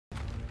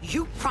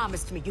You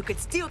promised me you could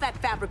steal that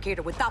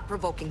fabricator without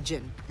provoking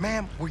Jin.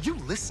 Ma'am, were you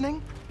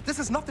listening? This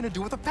has nothing to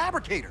do with a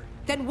fabricator.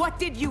 Then what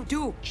did you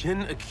do?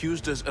 Jin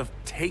accused us of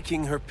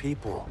taking her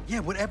people. Yeah,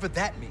 whatever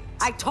that means.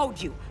 I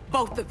told you,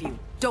 both of you,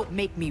 don't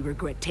make me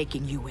regret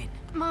taking you in.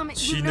 Mom,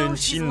 you know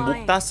she's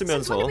lying.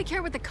 Since when do we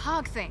care what the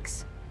cog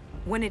thinks?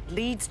 When it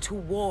leads to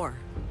war.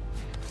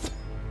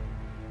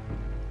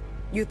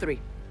 You three,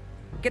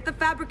 get the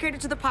fabricator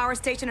to the power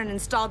station and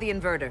install the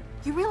inverter.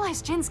 You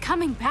realize Jin's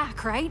coming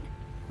back, right?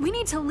 We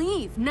need to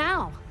leave,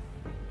 now.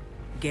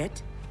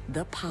 Get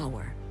the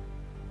power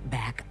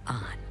back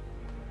on.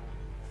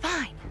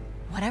 Fine.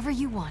 Whatever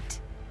you want.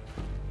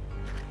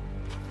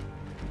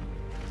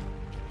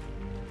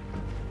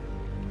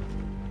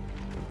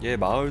 얘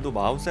마을도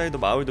아웃사이더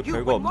마을도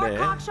별거 When more 없네.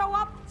 cogs show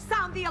up,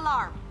 sound the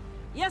alarm.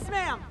 Yes,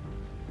 ma'am.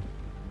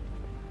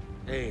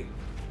 Hey,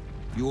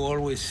 you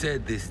always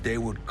said this day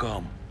would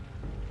come.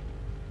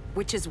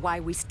 Which is why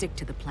we stick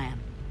to the plan.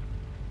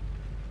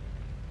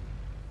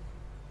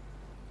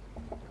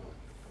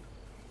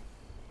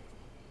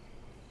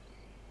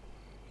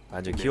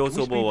 맞아,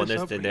 기어스오브워1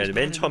 했을 때 내가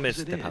맨 처음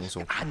했을 때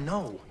방송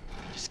 7명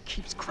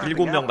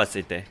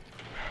봤을 때.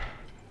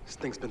 This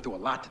thing's been through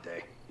a lot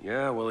today.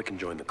 Yeah, well, it can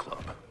join the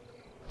club.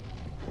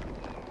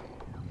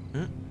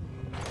 응?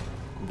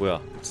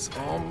 뭐야? It's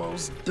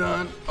almost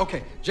done.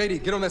 Okay,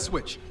 JD, get on that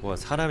switch. 뭐야,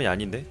 사람이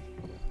아닌데?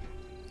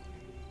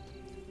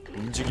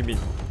 움직임이...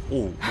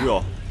 오,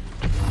 뭐야?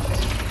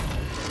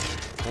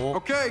 어?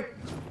 Okay,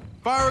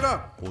 fire it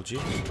up. 뭐지?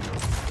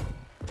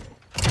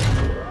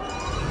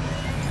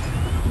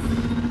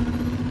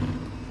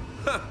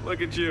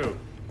 Look at you.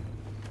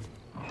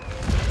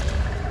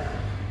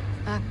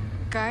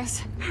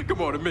 Guys?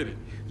 Come on, admit it.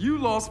 You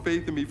lost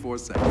faith in me for a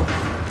second.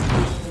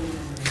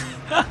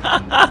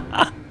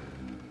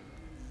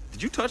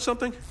 Did you touch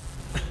something?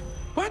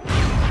 What?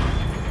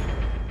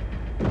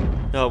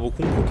 야, 뭐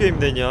공포 게임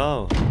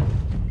되냐?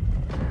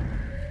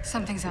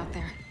 Something's out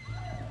there.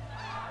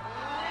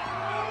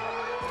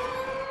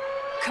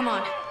 Come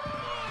on.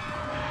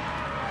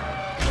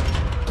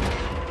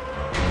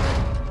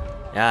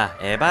 야,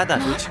 에바다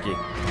솔직히.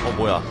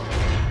 뭐야?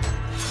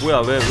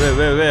 뭐야?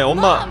 왜?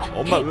 엄마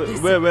왜?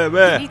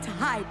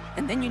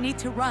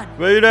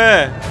 왜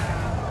이래?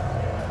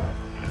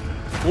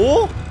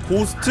 오?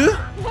 고스트?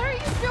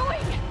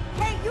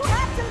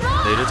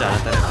 내 이럴 줄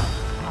알았다 내가.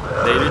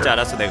 내 이럴 줄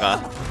알았어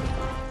내가.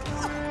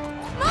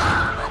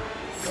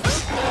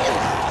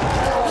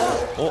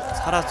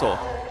 살았어.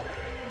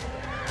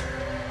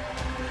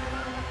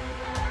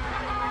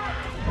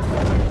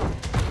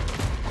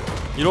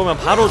 이러면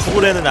바로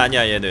죽을 애는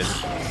아니야 얘는.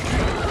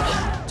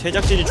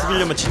 제작진이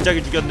죽이려면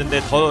진작에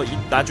죽였는데 더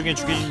나중에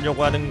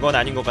죽이려고 하는 건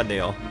아닌 것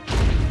같네요.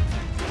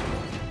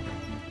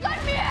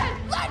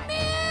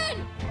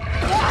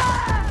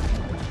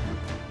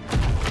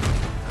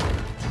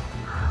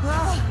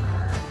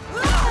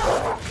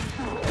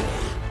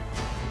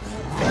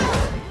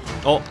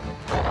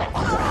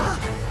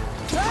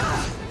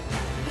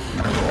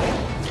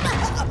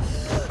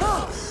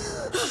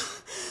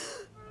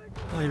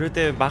 이럴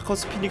때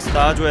마커스피닉스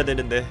나와줘야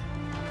되는데.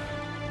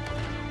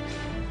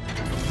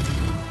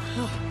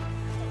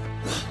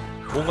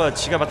 뭔가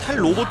지가 막 탈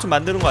로봇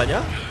만드는 거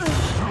아니야?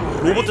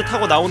 로봇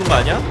타고 나오는 거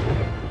아니야?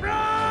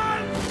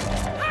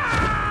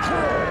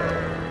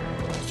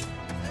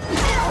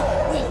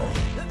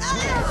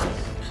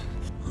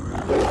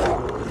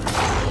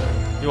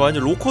 이거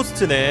완전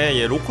로코스트네.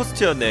 얘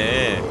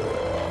로코스트였네.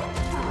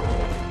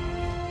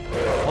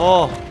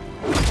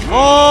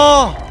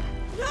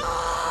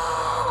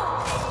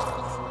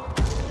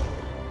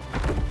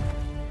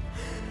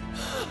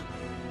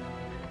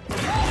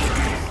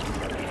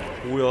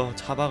 뭐야,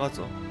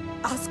 잡아갔어.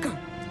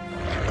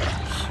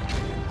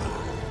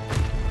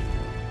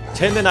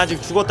 쟤는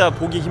아직 죽었다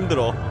보기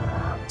힘들어.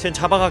 쟨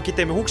잡아갔기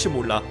때문에 혹시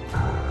몰라.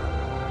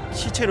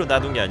 시체로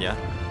놔둔 게 아니야.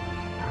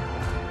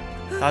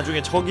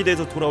 나중에 적이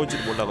돼서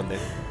돌아올지도 몰라. 근데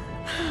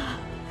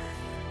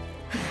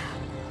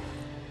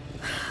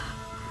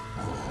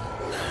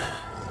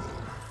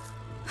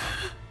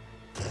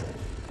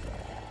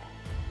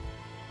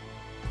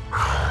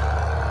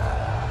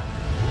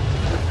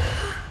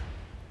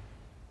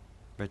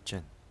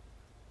몇젠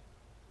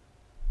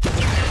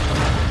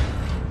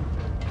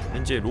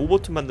왠지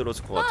로봇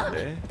만들었을 것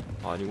같은데.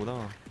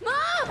 아니구나.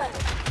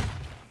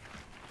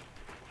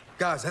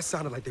 Guys, that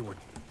sounded like there were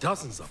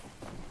dozens of them.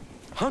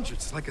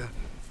 Hundreds, like a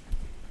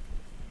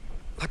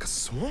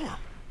swarm.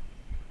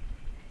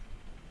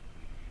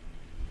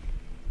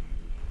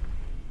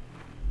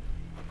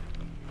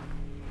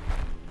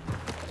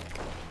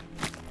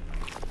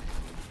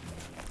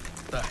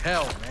 The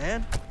hell,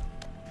 man?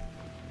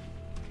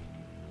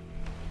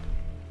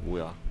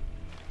 뭐야?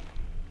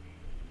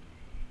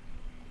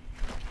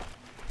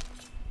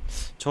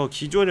 저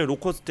기존의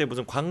로커스트에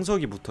무슨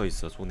광석이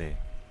붙어있어 손에.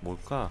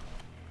 뭘까?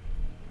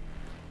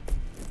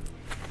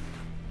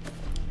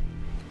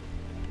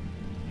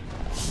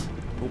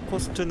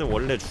 로커스트는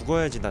원래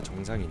죽어야지 나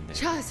정상인데.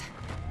 Chaz.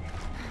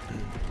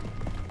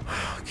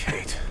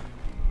 Kate.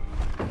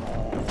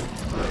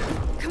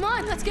 Come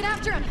on, let's get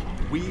after him.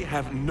 We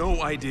have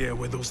no idea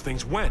where those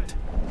things went.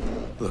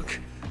 Look,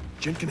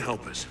 Jin can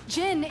help us.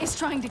 Jin is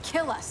trying to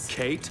kill us.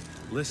 Kate,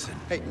 listen.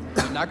 Hey,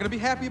 you're not gonna be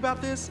happy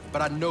about this,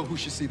 but I know who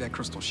should see that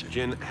crystal shit.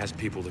 Jin has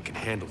people that can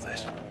handle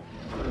this.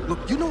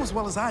 Look, you know as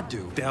well as I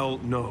do They'll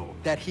know.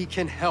 that he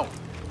can help.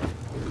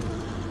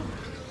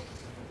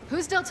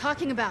 Who's Del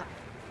talking about?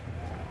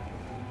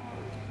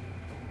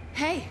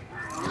 Hey.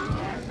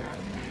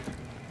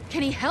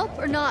 Can he help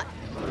or not?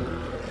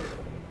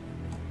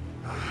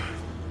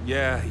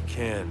 Yeah, he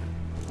can.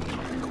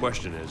 The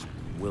question is,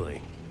 will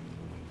he?